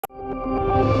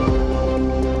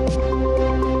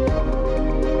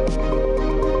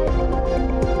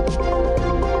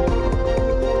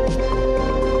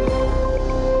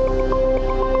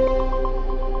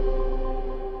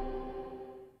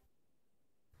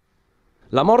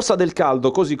La morsa del caldo,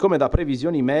 così come da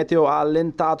previsioni meteo, ha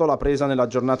allentato la presa nella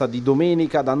giornata di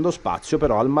domenica, dando spazio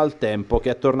però al maltempo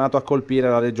che è tornato a colpire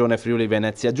la regione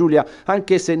Friuli-Venezia Giulia,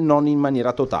 anche se non in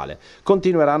maniera totale.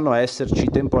 Continueranno a esserci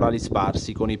temporali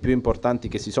sparsi, con i più importanti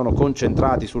che si sono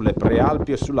concentrati sulle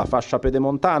prealpi e sulla fascia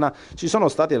pedemontana. Ci sono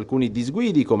stati alcuni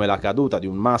disguidi, come la caduta di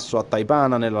un masso a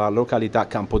Taipana nella località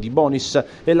Campo di Bonis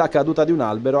e la caduta di un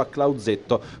albero a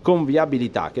Clauzetto, con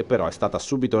viabilità che però è stata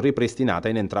subito ripristinata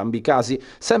in entrambi i casi.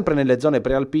 Sempre nelle zone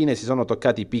prealpine si sono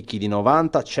toccati picchi di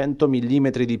 90-100 mm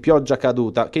di pioggia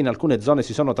caduta che in alcune zone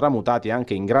si sono tramutati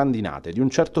anche in grandinate di un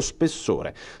certo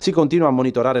spessore. Si continua a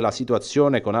monitorare la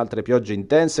situazione con altre piogge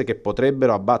intense che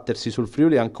potrebbero abbattersi sul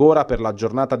Friuli ancora per la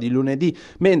giornata di lunedì,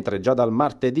 mentre già dal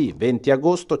martedì 20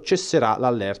 agosto cesserà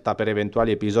l'allerta per eventuali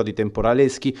episodi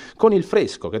temporaleschi, con il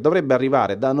fresco che dovrebbe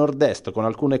arrivare da nord-est con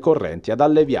alcune correnti ad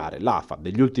alleviare l'afa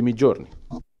degli ultimi giorni.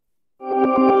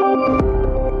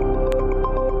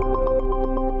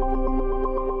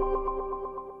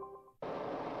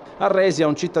 A Resia,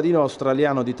 un cittadino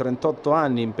australiano di 38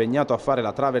 anni impegnato a fare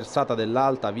la traversata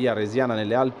dell'Alta Via Resiana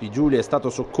nelle Alpi Giulie è stato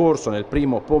soccorso nel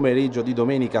primo pomeriggio di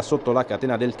domenica sotto la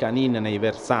catena del Canin nei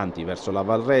versanti verso la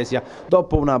Val Resia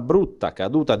dopo una brutta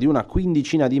caduta di una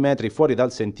quindicina di metri fuori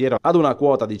dal sentiero ad una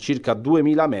quota di circa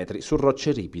 2000 metri su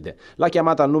rocce ripide. La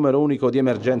chiamata al numero unico di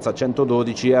emergenza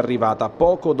 112 è arrivata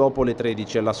poco dopo le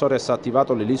 13 e la Sores ha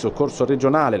attivato l'elisoccorso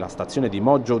regionale, la stazione di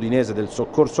Moggio Udinese del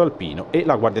soccorso alpino e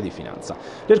la Guardia di Finanza.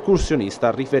 L'escursionista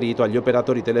ha riferito agli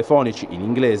operatori telefonici in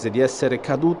inglese di essere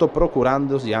caduto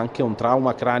procurandosi anche un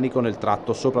trauma cranico nel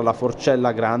tratto sopra la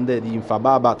forcella grande di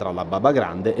Infababa tra la Baba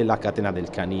Grande e la catena del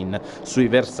Canin, sui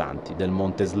versanti del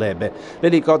Monte Slebe.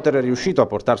 L'elicottero è riuscito a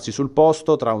portarsi sul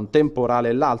posto tra un temporale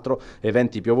e l'altro,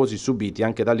 eventi piovosi subiti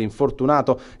anche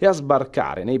dall'infortunato, e a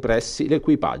sbarcare nei pressi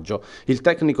l'equipaggio. Il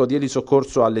tecnico di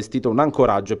elisoccorso ha allestito un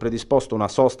ancoraggio e predisposto una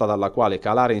sosta dalla quale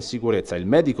calare in sicurezza il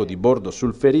medico di bordo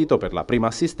sul ferito per la prima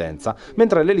assistenza,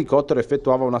 mentre l'elicottero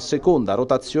effettuava una seconda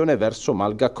rotazione verso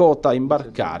Malgacota a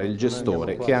imbarcare il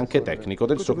gestore, che è anche tecnico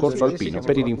del soccorso alpino,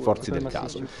 per i rinforzi del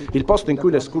caso. Il posto in cui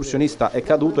l'escursionista è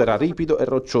caduto era ripido e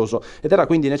roccioso ed era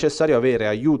quindi necessario avere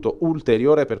aiuto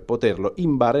ulteriore per poterlo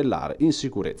imbarellare in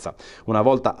sicurezza. Una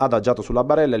volta adagiato sulla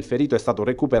barella, il ferito è stato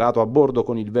recuperato a bordo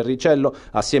con il verricello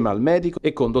assieme al medico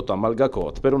e condotto a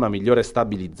Malgacot per una migliore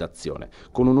stabilizzazione.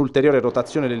 Con un'ulteriore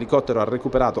rotazione l'elicottero ha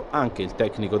recuperato anche il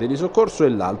tecnico di soccorso e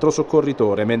l'altro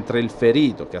soccorritore, mentre il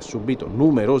ferito, che ha subito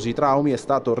numerosi traumi, è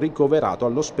stato ricoverato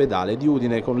all'ospedale di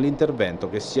Udine con l'intervento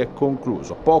che si è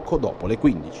concluso poco dopo le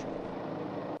 15.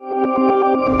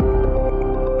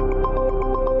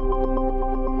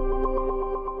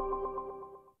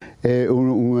 È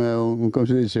come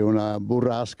si dice, una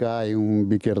burrasca e un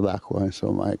bicchiere d'acqua,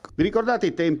 insomma, ecco. Vi ricordate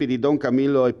i tempi di Don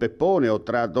Camillo e Peppone, o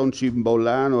tra Don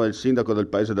Cimbollano e il sindaco del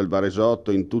paese del Varesotto,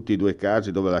 in tutti i due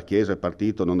casi dove la Chiesa e il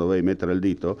partito non dovevi mettere il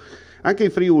dito? Anche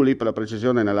in Friuli, per la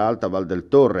precisione nell'Alta Val del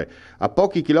Torre, a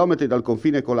pochi chilometri dal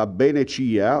confine con la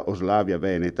Venecia, o Slavia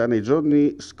Veneta, nei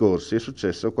giorni scorsi è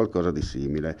successo qualcosa di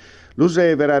simile.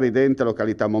 Lusevera, ridente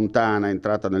località montana,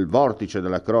 entrata nel vortice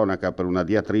della cronaca per una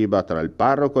diatriba tra il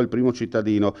parroco e il primo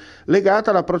cittadino, legata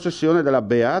alla processione della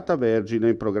Beata Vergine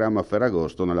in programma a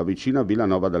Ferragosto nella vicina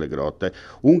Villanova delle Grotte.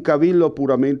 Un cavillo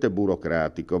puramente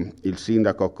burocratico. Il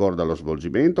sindaco accorda lo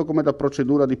svolgimento come da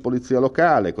procedura di polizia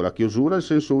locale, con la chiusura in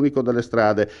senso unico delle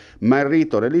strade, ma il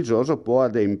rito religioso può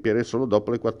adempiere solo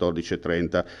dopo le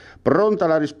 14:30. Pronta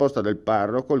la risposta del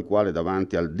parroco, il quale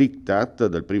davanti al diktat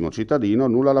del primo cittadino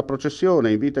annulla la processione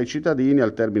e invita i cittadini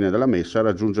al termine della messa a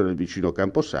raggiungere il vicino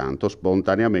Camposanto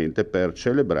spontaneamente per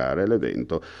celebrare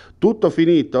l'evento. Tutto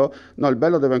finito? No, il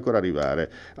bello deve ancora arrivare.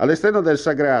 All'esterno del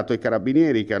sagrato i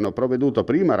carabinieri, che hanno provveduto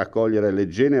prima a raccogliere le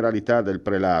generalità del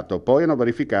prelato, poi hanno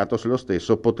verificato se lo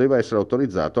stesso poteva essere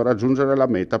autorizzato a raggiungere la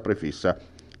meta prefissa.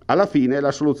 Alla fine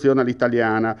la soluzione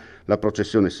all'italiana. La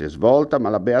processione si è svolta, ma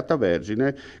la Beata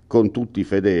Vergine, con tutti i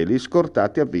fedeli,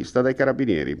 scortati a vista dai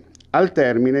carabinieri. Al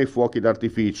termine i fuochi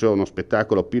d'artificio, uno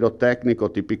spettacolo pirotecnico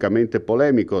tipicamente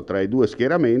polemico tra i due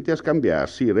schieramenti, a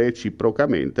scambiarsi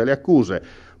reciprocamente le accuse.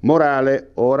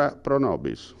 Morale, ora pro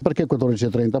nobis. Perché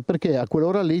 14:30? Perché a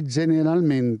quell'ora lì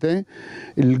generalmente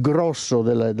il grosso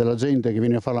della gente che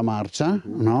viene a fare la marcia,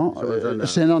 no?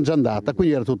 Se non già andata,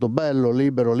 quindi era tutto bello,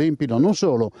 libero, limpido. Non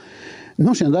solo,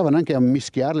 non si andava neanche a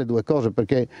mischiare le due cose,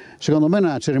 perché secondo me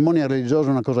una cerimonia religiosa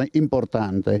è una cosa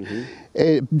importante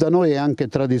e da noi è anche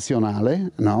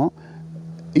tradizionale, no?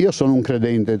 Io sono un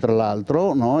credente, tra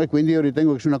l'altro, no? E quindi io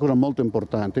ritengo che sia una cosa molto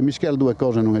importante. Mischiare due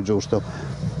cose non è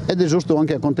giusto. ed è giusto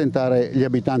anche accontentare gli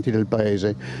abitanti del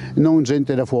paese, non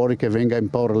gente da fuori che venga a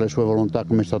imporre le sue volontà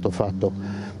come è stato fatto,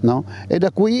 no? E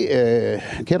da qui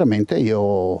chiaramente io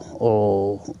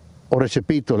ho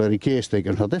recepito le richieste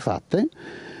che sono state fatte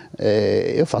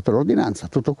e ho fatto l'ordinanza,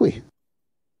 tutto qui.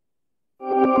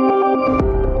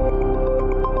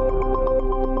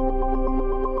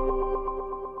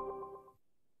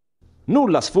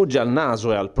 Nulla sfugge al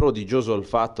naso e al prodigioso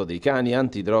olfatto dei cani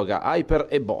antidroga Hyper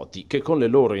e Boti, che con le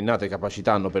loro innate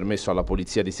capacità hanno permesso alla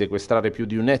polizia di sequestrare più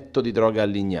di un etto di droga a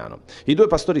Lignano. I due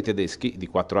pastori tedeschi, di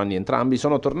 4 anni entrambi,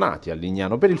 sono tornati a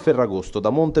Lignano per il Ferragosto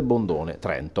da Monte Bondone,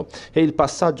 Trento, e il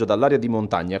passaggio dall'area di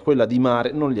montagna a quella di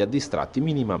mare non li ha distratti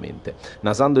minimamente.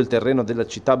 Nasando il terreno della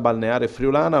città balneare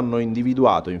friulana, hanno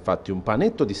individuato infatti un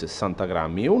panetto di 60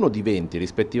 grammi e uno di 20,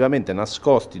 rispettivamente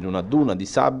nascosti in una duna di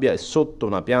sabbia e sotto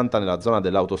una pianta nella zona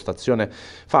dell'autostazione.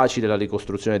 Facile la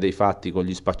ricostruzione dei fatti con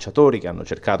gli spacciatori che hanno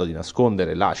cercato di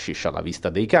nascondere l'hashish alla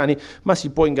vista dei cani, ma si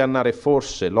può ingannare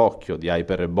forse l'occhio di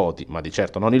Hyper e Boti, ma di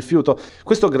certo non il fiuto.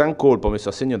 Questo gran colpo messo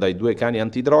a segno dai due cani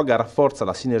antidroga rafforza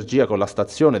la sinergia con la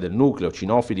stazione del nucleo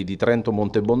cinofili di Trento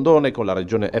Montebondone, con la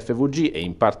regione FVG e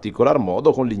in particolar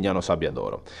modo con Lignano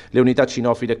Sabbiadoro. Le unità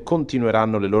cinofile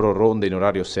continueranno le loro ronde in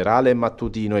orario serale e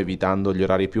mattutino, evitando gli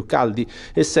orari più caldi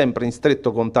e sempre in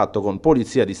stretto contatto con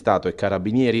Polizia di Stato e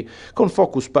Carabinieri, con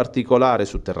focus particolare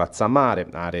su terrazza mare,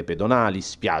 aree pedonali,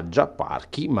 spiaggia,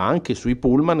 parchi, ma anche sui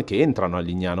pullman che entrano a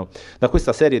Lignano. Da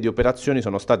questa serie di operazioni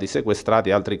sono stati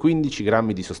sequestrati altri 15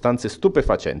 grammi di sostanze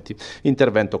stupefacenti,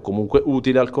 intervento comunque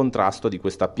utile al contrasto di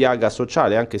questa piaga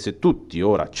sociale, anche se tutti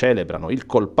ora celebrano il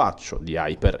colpaccio di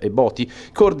Hyper e Boti,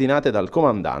 coordinate dal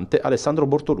comandante Alessandro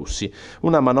Bortolussi.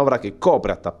 Una manovra che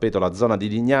copre a tappeto la zona di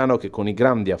Lignano, che con i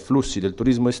grandi afflussi del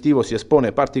turismo estivo si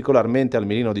espone particolarmente al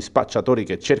mirino di spacciatori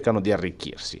che cercano di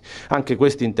arricchirsi. Anche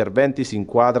questi interventi si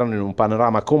inquadrano in un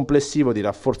panorama complessivo di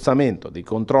rafforzamento dei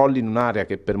controlli in un'area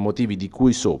che per motivi di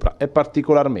cui sopra è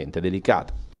particolarmente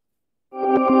delicata.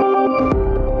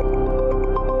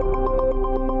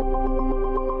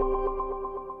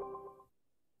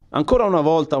 Ancora una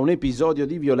volta un episodio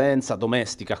di violenza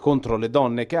domestica contro le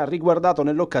donne che ha riguardato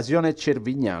nell'occasione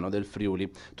Cervignano del Friuli.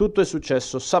 Tutto è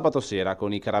successo sabato sera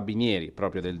con i carabinieri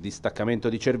proprio del distaccamento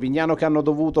di Cervignano, che hanno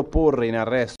dovuto porre in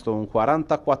arresto un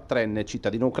 44enne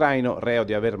cittadino ucraino reo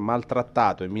di aver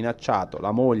maltrattato e minacciato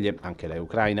la moglie, anche lei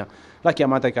ucraina. La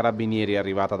chiamata ai carabinieri è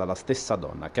arrivata dalla stessa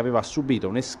donna, che aveva subito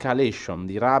un'escalation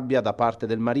di rabbia da parte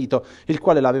del marito, il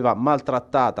quale l'aveva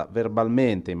maltrattata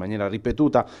verbalmente in maniera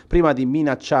ripetuta prima di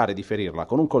minacciare di ferirla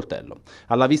con un coltello.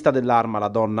 Alla vista dell'arma la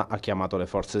donna ha chiamato le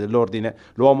forze dell'ordine.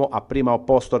 L'uomo ha prima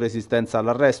opposto resistenza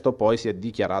all'arresto, poi si è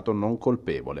dichiarato non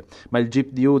colpevole. Ma il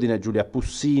GIP di Udine, Giulia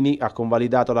Pussini, ha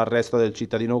convalidato l'arresto del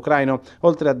cittadino ucraino,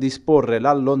 oltre a disporre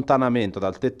l'allontanamento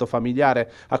dal tetto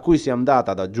familiare, a cui si è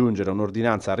andata ad aggiungere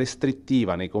un'ordinanza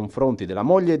restrittiva nei confronti della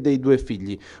moglie e dei due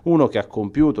figli, uno che ha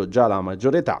compiuto già la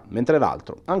maggiore età, mentre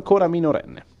l'altro ancora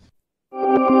minorenne.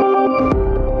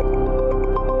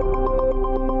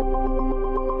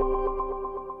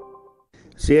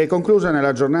 Si è conclusa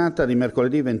nella giornata di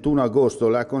mercoledì 21 agosto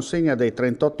la consegna dei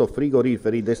 38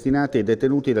 frigoriferi destinati ai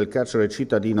detenuti del carcere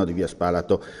cittadino di Via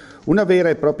Spalato. Una vera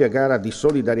e propria gara di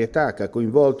solidarietà che ha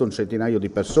coinvolto un centinaio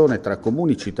di persone tra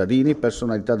comuni cittadini,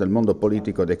 personalità del mondo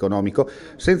politico ed economico,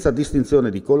 senza distinzione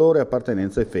di colore,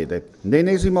 appartenenza e fede.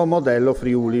 L'ennesimo modello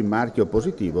Friuli, marchio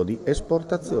positivo di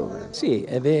esportazione. Sì,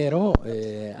 è vero,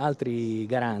 altri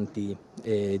garanti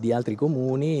di altri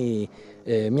comuni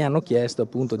mi hanno chiesto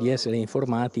appunto di essere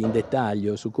informati in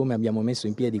dettaglio su come abbiamo messo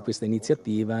in piedi questa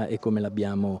iniziativa e come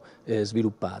l'abbiamo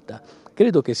sviluppata.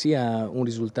 Credo che sia un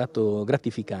risultato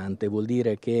gratificante, vuol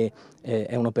dire che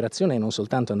è un'operazione non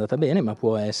soltanto andata bene, ma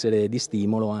può essere di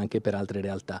stimolo anche per altre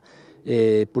realtà.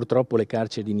 Purtroppo le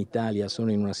carceri in Italia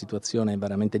sono in una situazione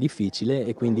veramente difficile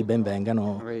e quindi ben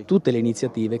vengano tutte le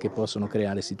iniziative che possono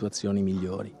creare situazioni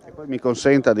migliori. E poi mi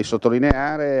consenta di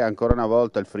sottolineare ancora una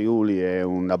volta il Friuli è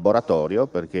un laboratorio,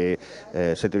 perché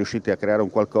siete riusciti a creare un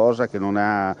qualcosa che non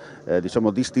ha diciamo,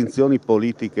 distinzioni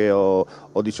politiche o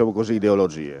diciamo così,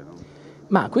 ideologie, no?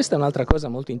 Ma questa è un'altra cosa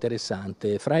molto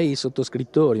interessante. Fra i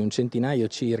sottoscrittori, un centinaio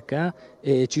circa,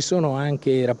 ci sono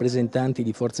anche rappresentanti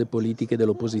di forze politiche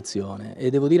dell'opposizione e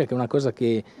devo dire che è una cosa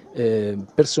che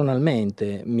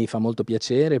personalmente mi fa molto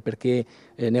piacere, perché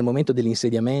nel momento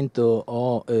dell'insediamento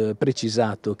ho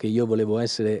precisato che io volevo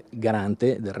essere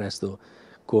garante, del resto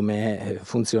come è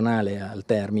funzionale al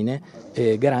termine,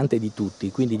 garante di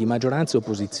tutti, quindi di maggioranza e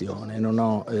opposizione. Non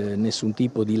ho nessun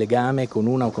tipo di legame con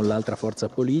una o con l'altra forza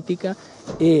politica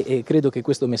e credo che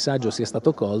questo messaggio sia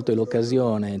stato colto e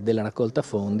l'occasione della raccolta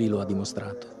fondi lo ha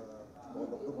dimostrato.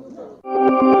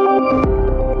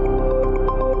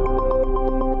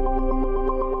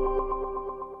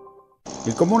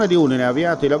 Il Comune di Udine ha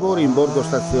avviato i lavori in borgo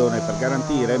stazione per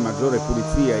garantire maggiore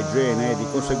pulizia, igiene e di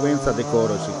conseguenza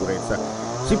decoro e sicurezza.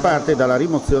 Si parte dalla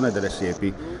rimozione delle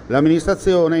siepi.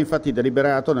 L'amministrazione ha infatti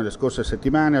deliberato nelle scorse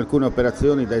settimane alcune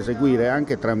operazioni da eseguire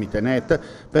anche tramite net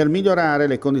per migliorare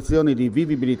le condizioni di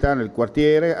vivibilità nel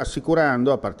quartiere,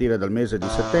 assicurando a partire dal mese di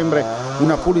settembre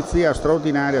una pulizia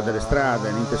straordinaria delle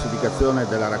strade, l'intensificazione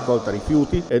della raccolta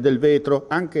rifiuti e del vetro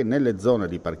anche nelle zone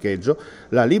di parcheggio,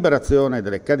 la liberazione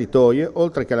delle caditoie,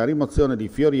 oltre che la rimozione di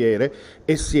fioriere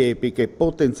e siepi che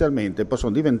potenzialmente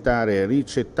possono diventare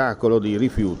ricettacolo di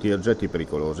rifiuti e oggetti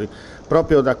pericolosi.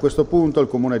 Proprio da questo punto il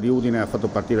Comune di Udine ha fatto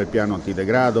partire il piano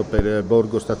antidegrado per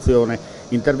Borgo Stazione,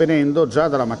 intervenendo già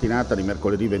dalla mattinata di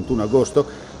mercoledì 21 agosto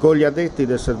con gli addetti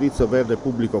del servizio verde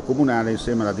pubblico comunale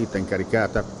insieme alla ditta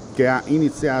incaricata, che ha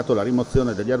iniziato la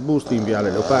rimozione degli arbusti in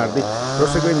Viale Leopardi,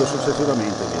 proseguendo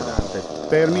successivamente via Dante.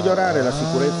 Per migliorare la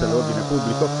sicurezza e l'ordine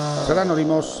pubblico saranno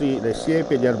rimossi le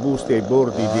siepi e gli arbusti ai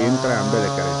bordi di entrambe le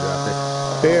careggiate.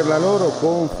 Per la loro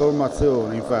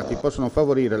conformazione, infatti, possono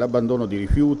favorire l'abbandono di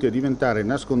rifiuti e diventare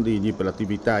nascondigli per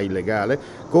l'attività illegale,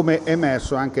 come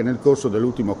emerso anche nel corso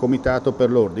dell'ultimo comitato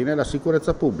per l'ordine e la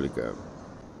sicurezza pubblica.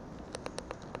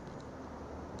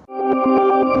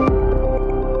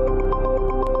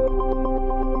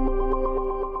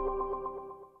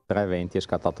 Alle 3:20 è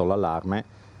scattato l'allarme,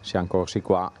 siamo corsi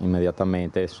qua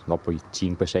immediatamente, dopo i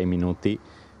 5-6 minuti,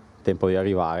 tempo di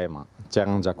arrivare, ma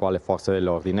c'erano già qua le forze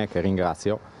dell'ordine che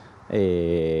ringrazio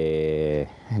e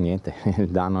niente, il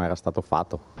danno era stato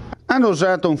fatto. Hanno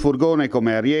usato un furgone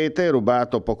come ariete,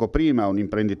 rubato poco prima a un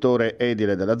imprenditore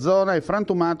edile della zona e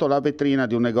frantumato la vetrina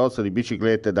di un negozio di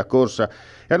biciclette da corsa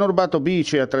e hanno rubato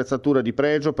bici e attrezzature di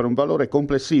pregio per un valore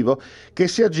complessivo che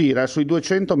si aggira sui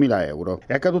 200.000 euro.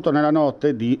 È accaduto nella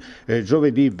notte di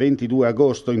giovedì 22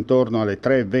 agosto intorno alle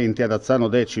 3:20 ad Azzano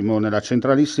X nella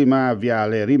centralissima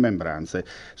viale Rimembranze.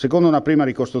 Secondo una prima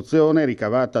ricostruzione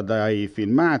ricavata dai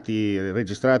filmati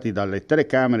registrati dalle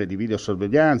telecamere di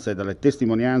videosorveglianza e dalle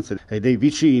testimonianze e dei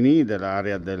vicini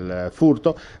dell'area del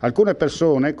furto, alcune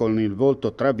persone con il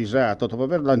volto travisato, dopo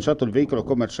aver lanciato il veicolo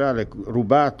commerciale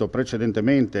rubato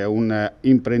precedentemente a un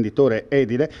imprenditore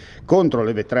edile contro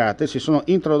le vetrate, si sono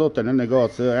introdotte nel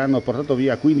negozio e hanno portato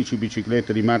via 15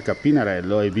 biciclette di marca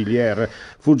Pinarello e Villiers,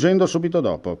 fuggendo subito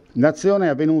dopo. L'azione è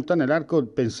avvenuta nell'arco,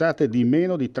 pensate, di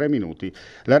meno di 3 minuti.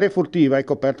 L'area furtiva è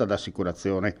coperta da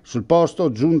assicurazione. Sul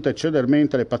posto giunte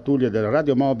celermente le pattuglie del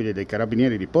radiomobile dei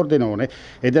carabinieri di Pordenone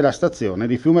e della stazione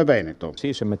di Fiume Veneto.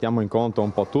 Sì, se mettiamo in conto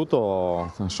un po'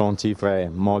 tutto, sono cifre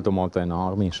molto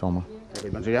enormi, insomma.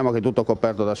 Immaginiamo che tutto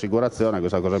coperto da assicurazione,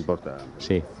 questa cosa è importante.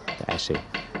 Sì, sì.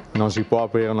 Non si può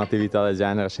aprire un'attività del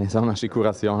genere senza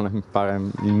un'assicurazione, mi pare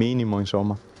il minimo,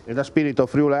 insomma. E da spirito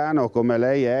friulano come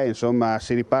lei è, insomma,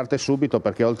 si riparte subito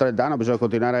perché oltre il danno bisogna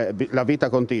continuare, la vita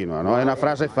continua, no? È una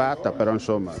frase fatta, però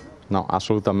insomma... No,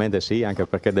 assolutamente sì, anche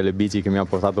perché delle bici che mi hanno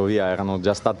portato via erano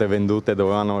già state vendute,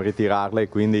 dovevano ritirarle,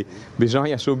 quindi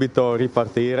bisogna subito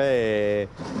ripartire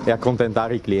e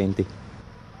accontentare i clienti.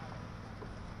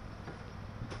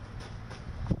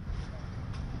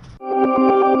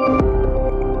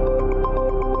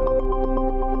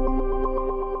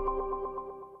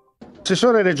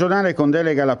 L'assessore regionale con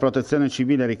delega alla protezione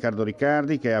civile Riccardo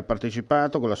Riccardi, che ha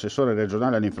partecipato con l'assessore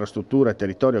regionale all'infrastruttura e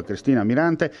territorio Cristina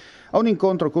Mirante a un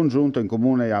incontro congiunto in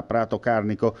comune a Prato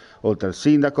Carnico, oltre al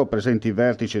sindaco presenti i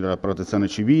vertici della protezione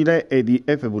civile e di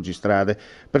FVG Strade,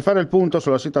 per fare il punto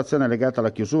sulla situazione legata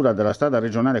alla chiusura della strada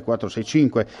regionale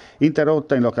 465,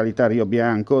 interrotta in località Rio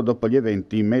Bianco dopo gli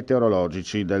eventi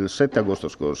meteorologici del 7 agosto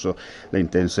scorso. Le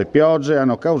intense piogge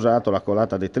hanno causato la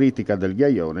colata detritica del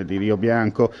ghiaione di Rio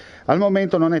Bianco. Al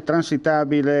momento non è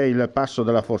transitabile il passo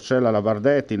della Forcella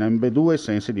Lavardetti in ambedue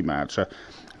sensi di marcia.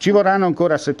 Ci vorranno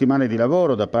ancora settimane di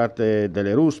lavoro da parte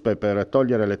delle ruspe per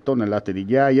togliere le tonnellate di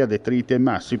ghiaia, detriti e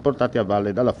massi portati a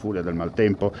valle dalla furia del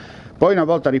maltempo. Poi, una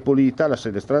volta ripulita la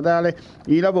sede stradale,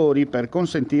 i lavori per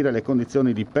consentire le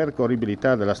condizioni di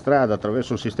percorribilità della strada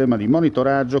attraverso un sistema di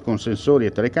monitoraggio con sensori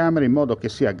e telecamere in modo che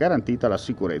sia garantita la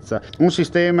sicurezza. Un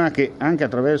sistema che anche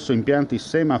attraverso impianti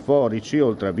semaforici,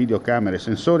 oltre a videocamere e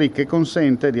sensori, che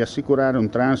consente di assicurare un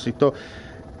transito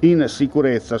in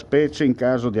sicurezza, specie in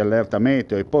caso di allerta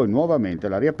meteo, e poi nuovamente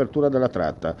la riapertura della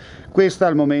tratta. Questa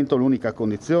al momento l'unica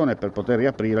condizione per poter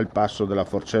riaprire il passo della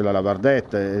Forcella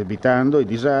Lavardette, evitando i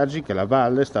disagi che la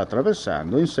valle sta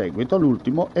attraversando in seguito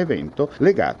all'ultimo evento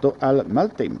legato al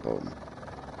maltempo.